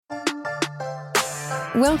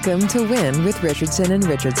Welcome to Win with Richardson and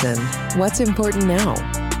Richardson. What's important now?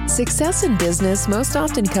 Success in business most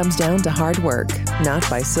often comes down to hard work, not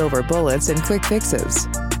by silver bullets and quick fixes.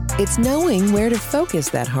 It's knowing where to focus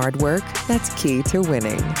that hard work that's key to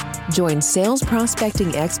winning. Join sales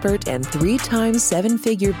prospecting expert and 3-time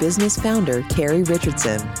seven-figure business founder Carrie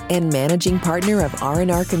Richardson and managing partner of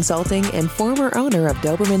R&R Consulting and former owner of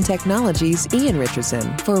Doberman Technologies, Ian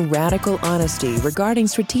Richardson, for radical honesty regarding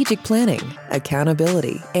strategic planning,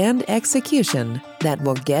 accountability, and execution that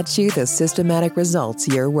will get you the systematic results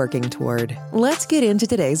you're working toward. Let's get into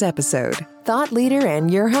today's episode. Thought leader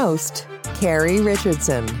and your host, Carrie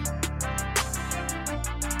Richardson.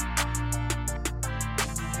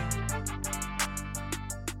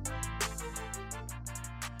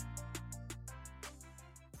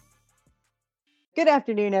 Good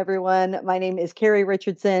afternoon, everyone. My name is Carrie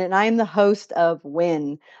Richardson, and I am the host of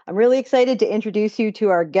Win. I'm really excited to introduce you to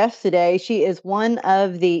our guest today. She is one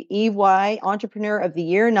of the EY Entrepreneur of the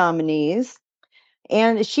Year nominees,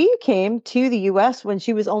 and she came to the U.S. when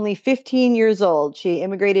she was only 15 years old. She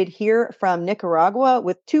immigrated here from Nicaragua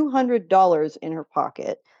with $200 in her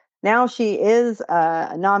pocket. Now she is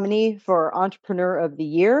a nominee for Entrepreneur of the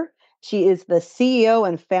Year. She is the CEO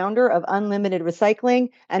and founder of Unlimited Recycling,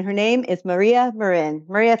 and her name is Marin.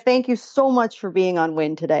 Maria, thank you so much for being on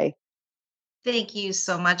Win today. Thank you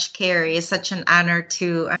so much, Carrie. It's such an honor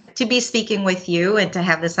to be speaking with you and to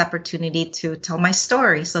have this opportunity to tell my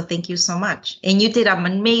story. So thank you so much. And you did an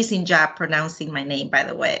amazing job pronouncing my name, by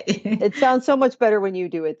the way. It sounds so much better when you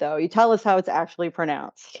do it, though. You tell us how it's actually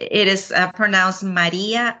pronounced. It is pronounced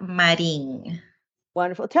Marin.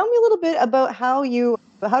 Wonderful. Tell me a little bit about how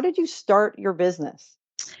did you start your business?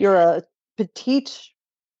 You're a petite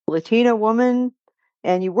Latina woman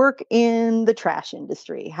and you work in the trash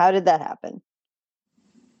industry. How did that happen?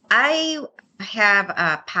 I have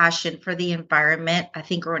a passion for the environment. I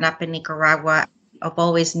think growing up in Nicaragua, I've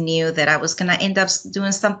always knew that I was going to end up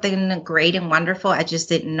doing something great and wonderful. I just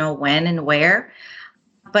didn't know when and where.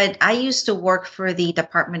 But I used to work for the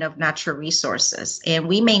Department of Natural Resources, and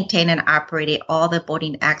we maintain and operated all the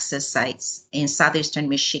boating access sites in southeastern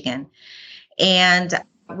Michigan. And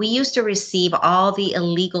we used to receive all the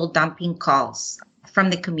illegal dumping calls from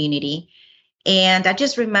the community. And I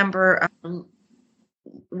just remember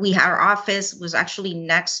our office was actually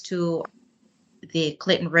next to the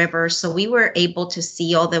Clinton River. So we were able to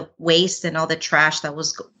see all the waste and all the trash that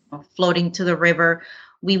was floating to the river.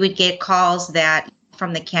 We would get calls that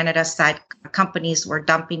from the Canada side, companies were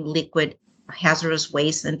dumping liquid hazardous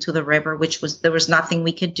waste into the river, there was nothing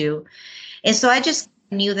we could do. And so I just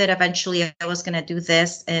knew that eventually I was going to do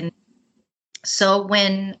this. And so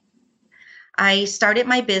when I started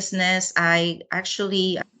my business, I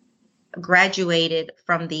actually graduated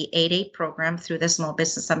from the 8A program through the Small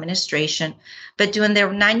Business Administration. But during their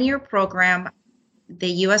 9-year program, the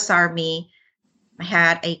U.S. Army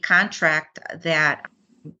had a contract that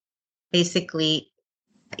basically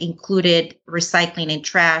included recycling and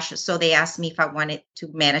trash. So they asked me if I wanted to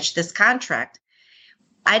manage this contract.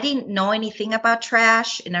 I didn't know anything about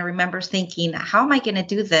trash. And I remember thinking, how am I going to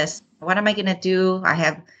do this? What am I going to do?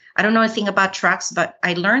 I don't know anything about trucks, but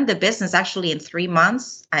I learned the business actually in 3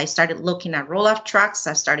 months. I started looking at roll-off trucks.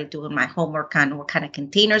 I started doing my homework on what kind of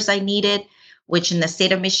containers I needed, which in the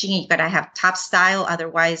state of Michigan, you got to have top style.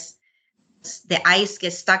 Otherwise, the ice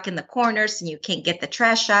gets stuck in the corners and you can't get the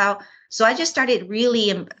trash out. So I just started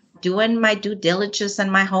really doing my due diligence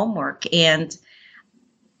and my homework. And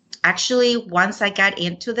actually, once I got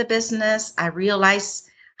into the business, I realized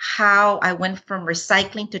how I went from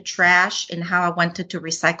recycling to trash and how I wanted to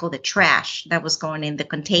recycle the trash that was going in the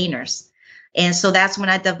containers. And so that's when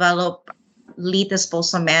I developed Lead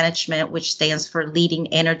Disposal Management, which stands for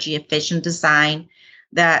Leading Energy Efficient Design,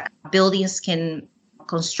 that buildings can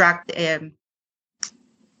construct. The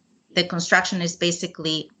construction is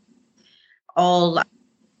basically all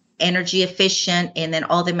energy efficient, and then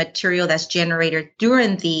all the material that's generated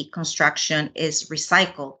during the construction is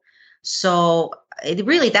recycled. So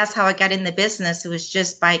that's how I got in the business. It was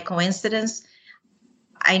just by coincidence.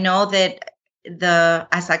 I know that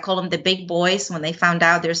as I call them, the big boys, when they found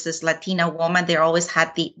out there's this Latina woman, they always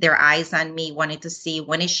had their eyes on me, wanting to see,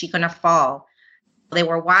 when is she going to fall? They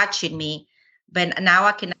were watching me. But now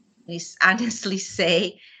I can honestly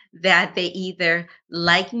say that they either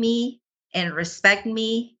like me and respect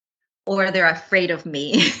me, or they're afraid of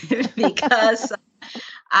me because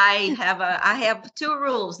I have 2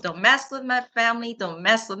 rules: don't mess with my family, don't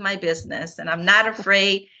mess with my business. And I'm not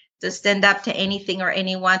afraid to stand up to anything or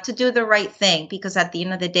anyone, to do the right thing, because at the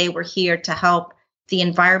end of the day, we're here to help the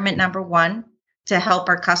environment, number one, to help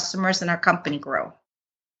our customers and our company grow.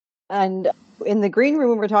 And in the green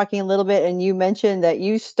room, we were talking a little bit, and you mentioned that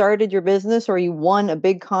you started your business or you won a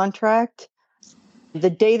big contract the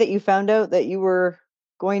day that you found out that you were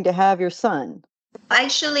going to have your son.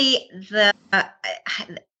 Actually,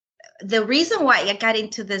 the reason why I got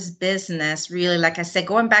into this business, really, like I said,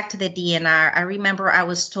 going back to the DNR, I remember I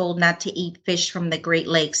was told not to eat fish from the Great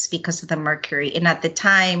Lakes because of the mercury. And at the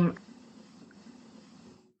time,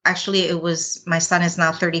 actually, it was my son is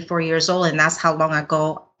now 34 years old, and that's how long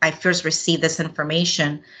ago I first received this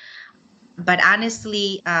information. But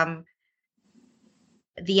honestly,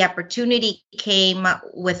 the opportunity came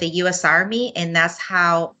with the U.S. Army, and that's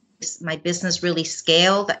how my business really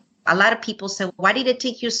scaled. A lot of people say, why did it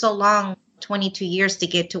take you so long, 22 years to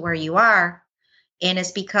get to where you are? And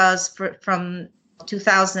it's because from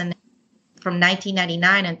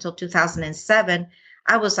 1999 until 2007,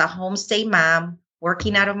 I was a homestay mom,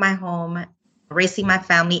 working out of my home, raising my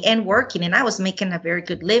family and working, and I was making a very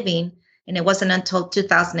good living. And it wasn't until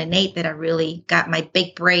 2008 that I really got my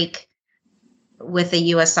big break with the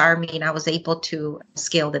U.S. Army, and I was able to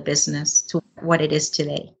scale the business to what it is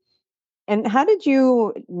today. And how did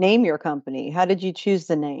you name your company? How did you choose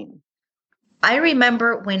the name? I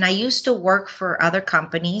remember when I used to work for other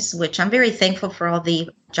companies, which I'm very thankful for all the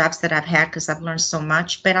jobs that I've had because I've learned so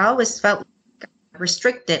much, but I always felt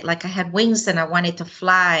restricted, like I had wings and I wanted to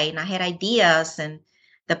fly and I had ideas, and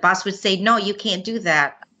the boss would say, no, you can't do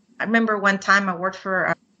that. I remember one time I worked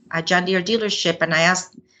for a John Deere dealership, and I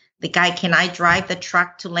asked the guy, can I drive the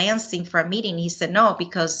truck to Lansing for a meeting? He said, no,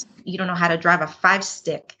 because you don't know how to drive a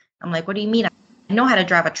 5-stick. I'm like, what do you mean? I know how to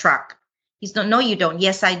drive a truck. He's no, you don't.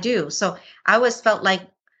 Yes, I do. So I always felt like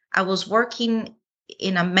I was working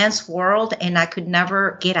in a men's world and I could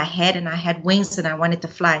never get ahead, and I had wings and I wanted to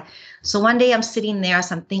fly. So one day I'm sitting there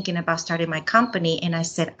as I'm thinking about starting my company, and I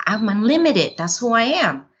said, I'm unlimited. That's who I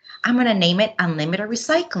am. I'm going to name it Unlimited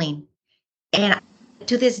Recycling. And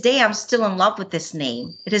to this day, I'm still in love with this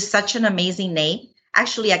name. It is such an amazing name.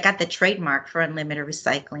 Actually, I got the trademark for Unlimited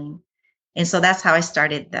Recycling. And so that's how I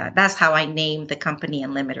started that. That's how I named the company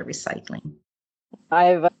Unlimited Recycling.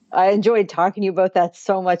 I enjoyed talking to you about that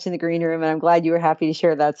so much in the green room, and I'm glad you were happy to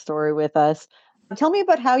share that story with us. Tell me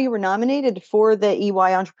about how you were nominated for the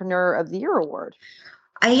EY Entrepreneur of the Year award.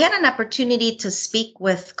 I had an opportunity to speak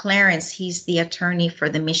with Clarence. He's the attorney for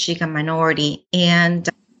the Michigan minority. And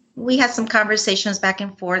we had some conversations back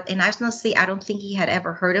and forth. And honestly, I don't think he had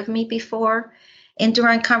ever heard of me before. And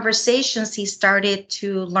during conversations, he started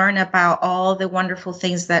to learn about all the wonderful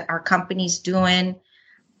things that our company's doing,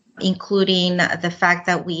 including the fact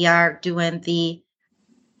that we are doing the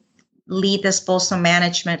lead disposal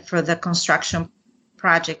management for the construction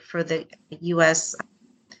project for the U.S.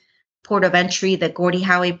 port of entry, the Gordie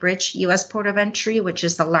Howe Bridge U.S. port of entry, which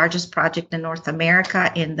is the largest project in North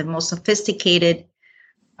America and the most sophisticated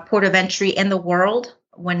port of entry in the world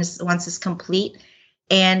once it's complete.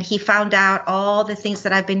 And he found out all the things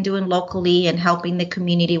that I've been doing locally and helping the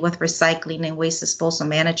community with recycling and waste disposal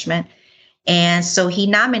management. And so he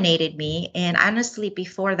nominated me. And honestly,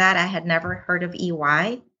 before that, I had never heard of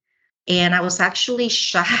EY. And I was actually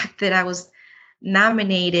shocked that I was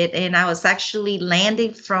nominated. And I was actually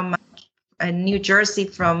landing from New Jersey,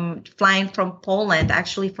 from flying from Poland,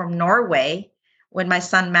 actually from Norway. When my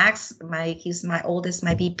son Max, he's my oldest,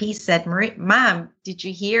 my VP said, Mom, did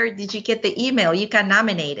you hear? Did you get the email? You got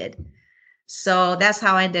nominated. So that's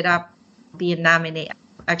how I ended up being nominated,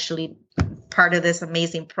 actually part of this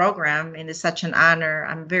amazing program. And it's such an honor.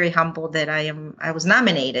 I'm very humbled that I was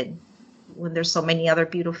nominated when there's so many other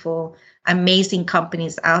beautiful, amazing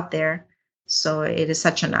companies out there. So it is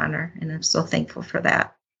such an honor, and I'm so thankful for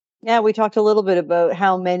that. Yeah, we talked a little bit about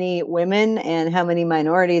how many women and how many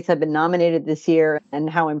minorities have been nominated this year and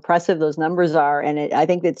how impressive those numbers are. And I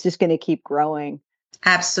think it's just going to keep growing.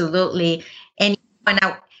 Absolutely. And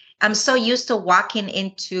I'm so used to walking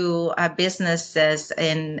into businesses,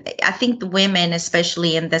 and I think the women,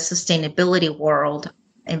 especially in the sustainability world,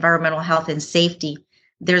 environmental health and safety,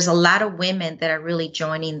 there's a lot of women that are really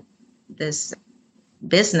joining this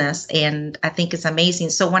business, and I think it's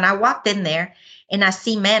amazing. So when I walked in there and I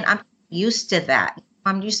see men, I'm used to that.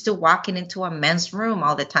 I'm used to walking into a men's room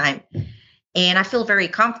all the time, and I feel very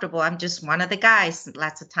comfortable. I'm just one of the guys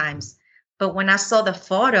lots of times. But when I saw the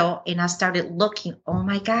photo and I started looking, oh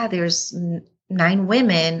my God, there's 9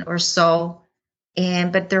 women or so,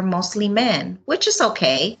 but they're mostly men, which is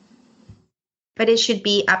okay. But it should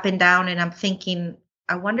be up and down. And I'm thinking,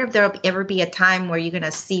 I wonder if there'll ever be a time where you're going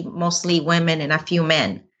to see mostly women and a few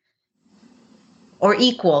men, or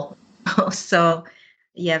equal. So,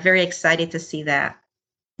 yeah, very excited to see that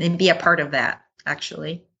and be a part of that,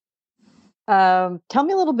 actually. Tell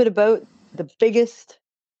me a little bit about the biggest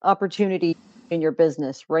opportunity in your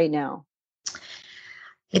business right now?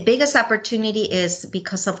 The biggest opportunity is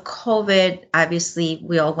because of COVID. Obviously,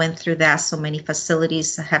 we all went through that. So many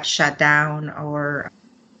facilities have shut down, or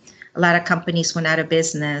a lot of companies went out of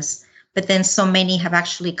business. But then so many have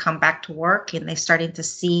actually come back to work, and they're starting to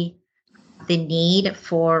see the need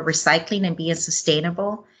for recycling and being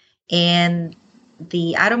sustainable. And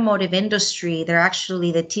the automotive industry, they're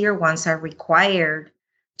actually, the tier ones are required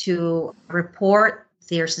to report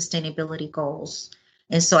their sustainability goals.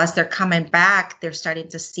 And so as they're coming back, they're starting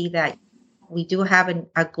to see that we do have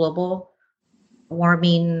a global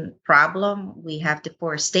warming problem. We have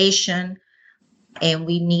deforestation, and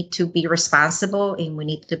we need to be responsible, and we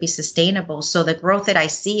need to be sustainable. So the growth that I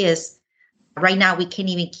see is, right now, we can't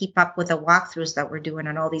even keep up with the walkthroughs that we're doing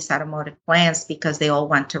on all these automotive plants because they all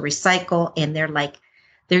want to recycle. And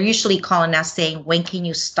they're usually calling us saying, when can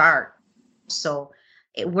you start? So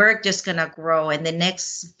we're just going to grow. In the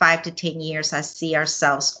next 5 to 10 years, I see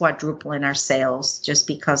ourselves quadrupling our sales just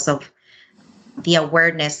because of the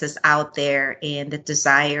awareness is out there and the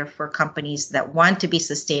desire for companies that want to be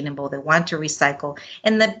sustainable, that want to recycle.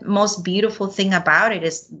 And the most beautiful thing about it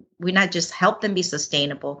is we not just help them be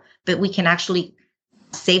sustainable, but we can actually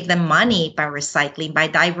save them money by recycling, by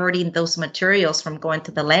diverting those materials from going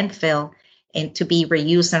to the landfill and to be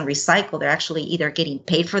reused and recycled. They're actually either getting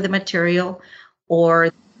paid for the material, or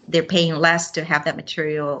they're paying less to have that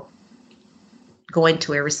material go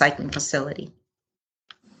into a recycling facility.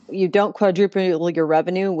 You don't quadruple your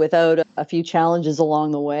revenue without a few challenges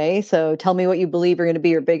along the way. So tell me what you believe are going to be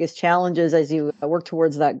your biggest challenges as you work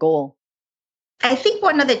towards that goal. I think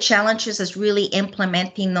one of the challenges is really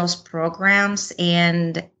implementing those programs.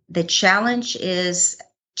 And the challenge is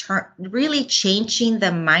really changing the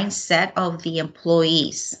mindset of the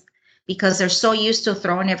employees, because they're so used to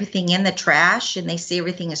throwing everything in the trash and they see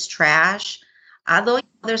everything as trash. Although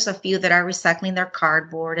there's a few that are recycling their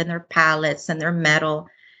cardboard and their pallets and their metal,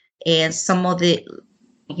 and some of the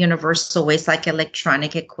universal waste like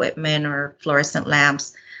electronic equipment or fluorescent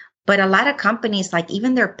lamps. But a lot of companies, like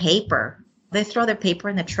even their paper, they throw their paper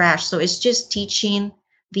in the trash. So it's just teaching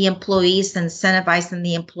the employees, incentivizing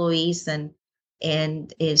the employees.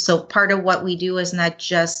 And so part of what we do is not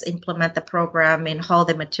just implement the program and haul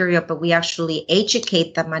the material, but we actually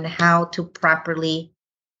educate them on how to properly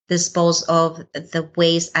dispose of the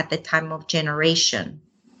waste at the time of generation.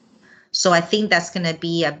 So I think that's going to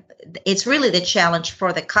be it's really the challenge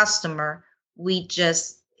for the customer. It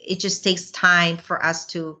just takes time for us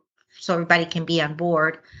so everybody can be on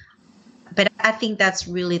board. But I think that's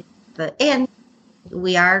really the end.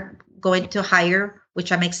 We are going to hire,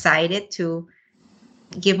 which I'm excited to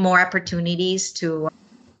give more opportunities to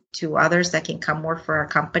others that can come work for our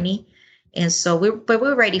company. And so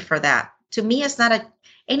we're ready for that. To me, it's not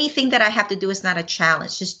anything that I have to do is not a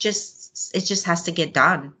challenge. It just has to get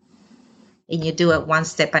done. And you do it one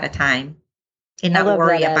step at a time and not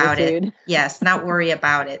worry about it. Yes, not worry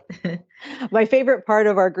about it. My favorite part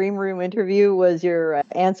of our green room interview was your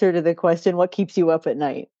answer to the question, what keeps you up at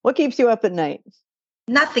night? What keeps you up at night?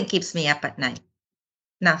 Nothing keeps me up at night.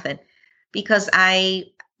 Nothing. Because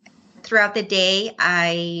throughout the day,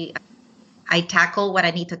 I tackle what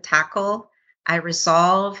I need to tackle. I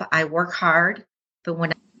resolve, I work hard. But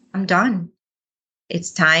when I'm done,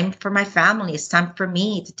 it's time for my family. It's time for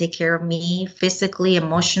me to take care of me physically,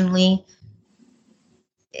 emotionally,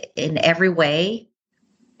 in every way.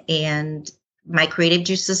 And my creative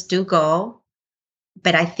juices do go.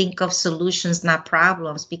 But I think of solutions, not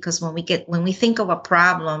problems, because when we think of a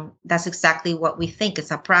problem, that's exactly what we think.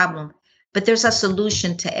 It's a problem. But there's a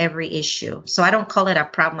solution to every issue. So I don't call it a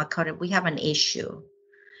problem. I call it, we have an issue.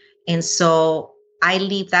 And so I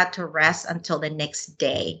leave that to rest until the next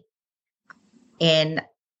day. And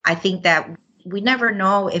I think that we never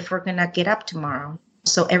know if we're going to get up tomorrow.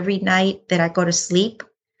 So every night that I go to sleep,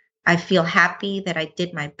 I feel happy that I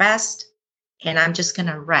did my best, and I'm just going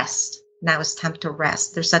to rest. Now it's time to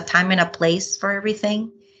rest. There's a time and a place for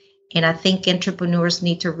everything. And I think entrepreneurs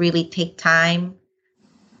need to really take time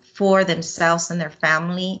for themselves and their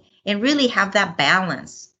family and really have that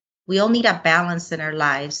balance. We all need a balance in our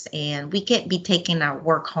lives, and we can't be taking our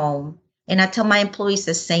work home. And I tell my employees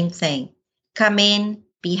the same thing. Come in,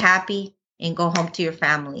 be happy, and go home to your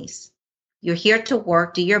families. You're here to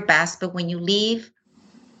work, do your best, but when you leave,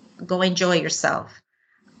 go enjoy yourself.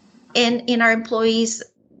 And in our employees,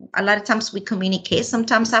 a lot of times we communicate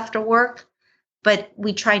sometimes after work, but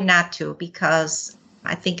we try not to, because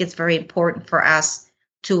I think it's very important for us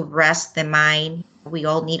to rest the mind. We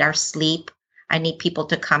all need our sleep. I need people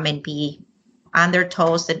to come and be on their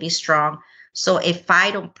toes and be strong. So if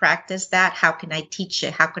I don't practice that, how can I teach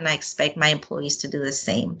it? How can I expect my employees to do the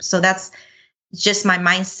same? So that's just my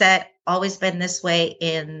mindset, always been this way.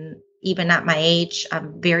 And even at my age,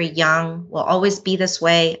 I'm very young, will always be this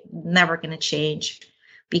way, never going to change,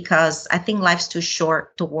 because I think life's too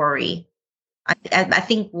short to worry. I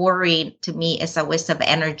think worrying to me is a waste of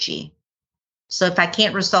energy. So if I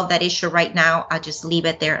can't resolve that issue right now, I'll just leave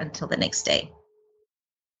it there until the next day.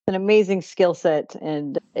 An amazing skill set.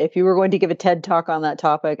 And if you were going to give a TED talk on that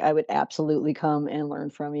topic, I would absolutely come and learn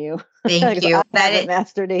from you. Thank Because you. I haven't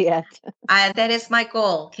mastered it yet. That is my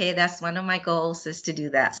goal. Okay. That's one of my goals, is to do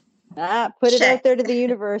that. Put it out Check. there to the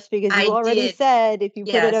universe, because you I already did. said if you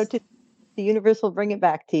put it Yes, out to the universe, will bring it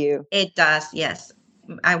back to you. it does. Yes.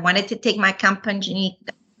 I wanted to take my company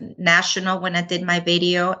national when I did my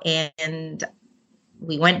video, and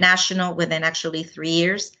we went national within actually 3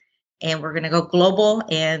 years, and we're going to go global,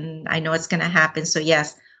 and I know it's going to happen. So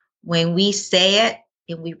yes, when we say it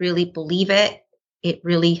and we really believe it, it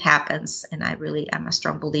really happens. And I'm a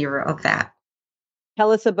strong believer of that.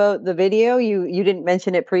 Tell us about the video. You didn't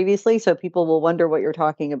mention it previously, so people will wonder what you're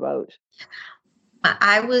talking about.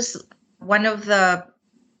 I was one of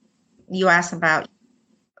you asked about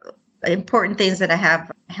important things that I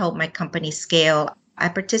have helped my company scale. I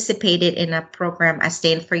participated in a program at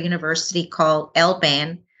Stanford University called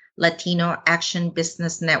LBAN, Latino Action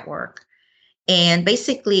Business Network. And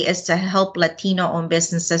basically is to help Latino-owned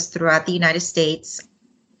businesses throughout the United States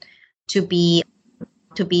to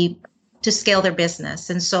scale their business.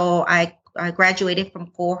 And so I graduated from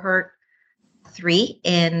cohort 3,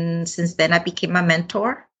 and since then I became a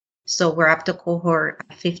mentor. So we're up to cohort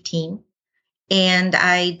 15. And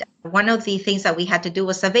one of the things that we had to do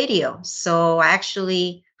was a video. So I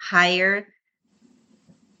actually hired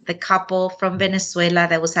the couple from Venezuela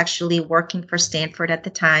that was actually working for Stanford at the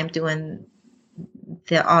time, doing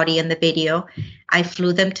the audio and the video. I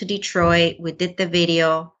flew them to Detroit. We did the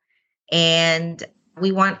video, and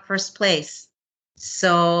we won first place.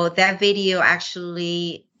 So that video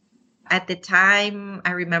actually, at the time,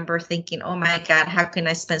 I remember thinking, oh my God, how can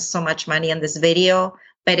I spend so much money on this video?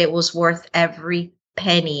 But it was worth every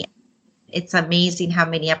penny. It's amazing how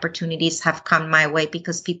many opportunities have come my way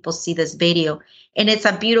because people see this video, and it's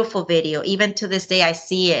a beautiful video. Even to this day, I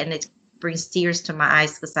see it and it brings tears to my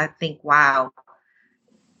eyes, because I think, wow,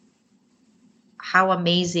 how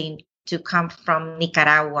amazing to come from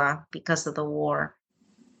Nicaragua because of the war.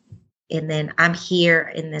 And then I'm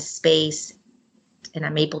here in this space and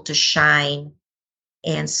I'm able to shine.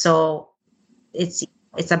 And so it's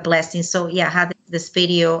a blessing. So yeah, I have this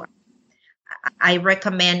video. I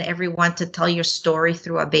recommend everyone to tell your story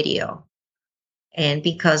through a video. And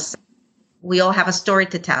because we all have a story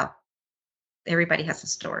to tell. Everybody has a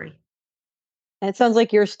story. And it sounds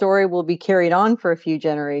like your story will be carried on for a few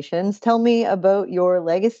generations. Tell me about your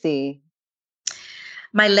legacy.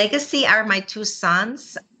 My legacy are my 2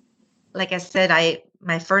 sons. Like I said,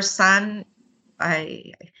 my first son,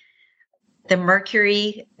 the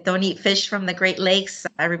mercury, don't eat fish from the Great Lakes.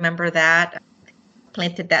 I remember that.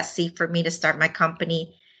 Planted that seed for me to start my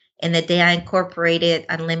company. And the day I incorporated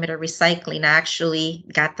unlimited recycling, I actually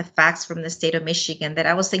got the fax from the state of Michigan that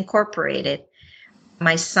I was incorporated.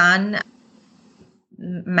 My son,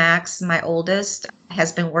 Max, my oldest,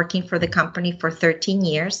 has been working for the company for 13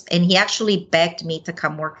 years. And he actually begged me to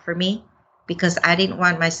come work for me because I didn't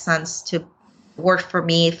want my sons to work for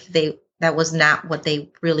me if that was not what they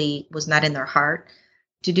really was not in their heart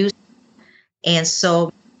to do. And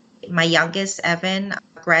so my youngest, Evan,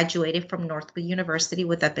 graduated from Northwood University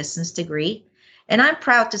with a business degree. And I'm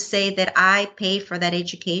proud to say that I paid for that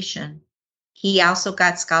education. He also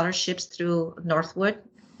got scholarships through Northwood.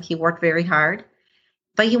 He worked very hard.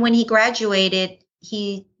 But when he graduated,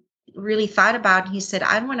 he really thought about it. He said,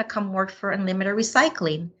 I want to come work for Unlimited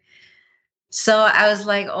Recycling. So I was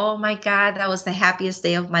like, oh my God, that was the happiest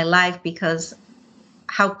day of my life, because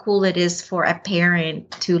how cool it is for a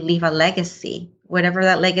parent to leave a legacy, whatever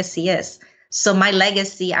that legacy is. So my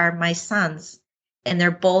legacy are my sons, and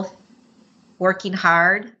they're both working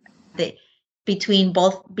hard. Between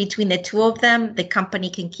the 2 of them, the company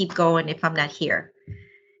can keep going if I'm not here.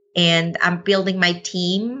 And I'm building my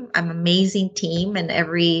team. I'm an amazing team in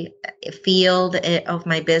every field of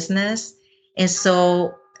my business. And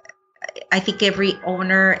so I think every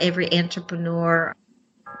owner, every entrepreneur,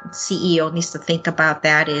 CEO needs to think about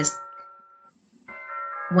that, is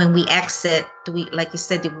when we exit, like you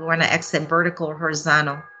said, do we want to exit vertical or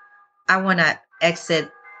horizontal? I want to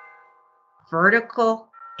exit vertical,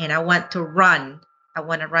 and I want to run. I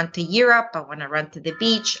want to run to Europe. I want to run to the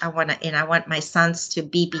beach. I want my sons to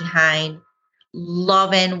be behind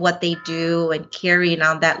loving what they do and carrying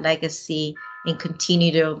on that legacy and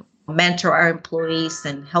continue to mentor our employees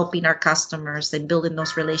and helping our customers and building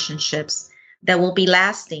those relationships that will be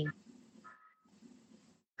lasting.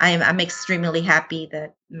 I'm extremely happy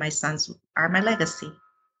that my sons are my legacy.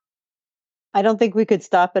 I don't think we could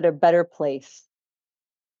stop at a better place.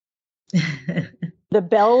 The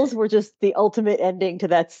bells were just the ultimate ending to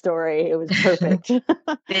that story. It was perfect.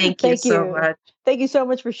 Thank you so much. Thank you so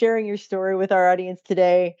much for sharing your story with our audience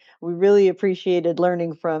today. We really appreciated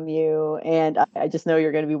learning from you. And I just know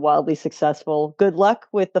you're going to be wildly successful. Good luck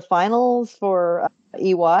with the finals for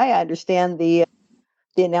EY. I understand the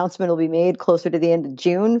announcement will be made closer to the end of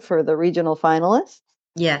June for the regional finalists.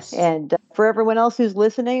 Yes. And for everyone else who's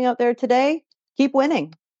listening out there today, keep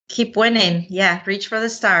winning. Keep winning. Yeah. Reach for the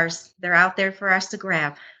stars. They're out there for us to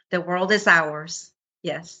grab. The world is ours.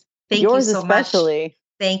 Yes. Thank you so especially. Much.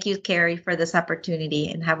 Thank you, Carrie, for this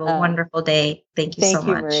opportunity, and have a wonderful day. Thank you so much.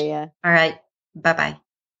 Thank you, Maria. All right. Bye-bye.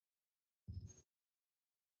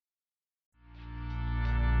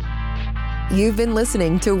 You've been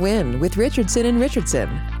listening to Win with Richardson and Richardson.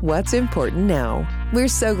 What's important now? We're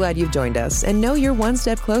so glad you've joined us and know you're one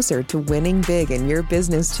step closer to winning big in your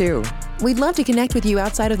business too. We'd love to connect with you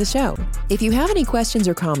outside of the show. If you have any questions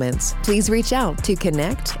or comments, please reach out to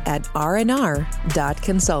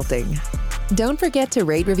connect@rnr.consulting. Don't forget to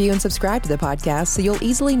rate, review, and subscribe to the podcast so you'll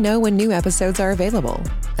easily know when new episodes are available.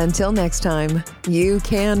 Until next time, you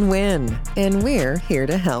can win, and we're here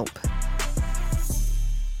to help.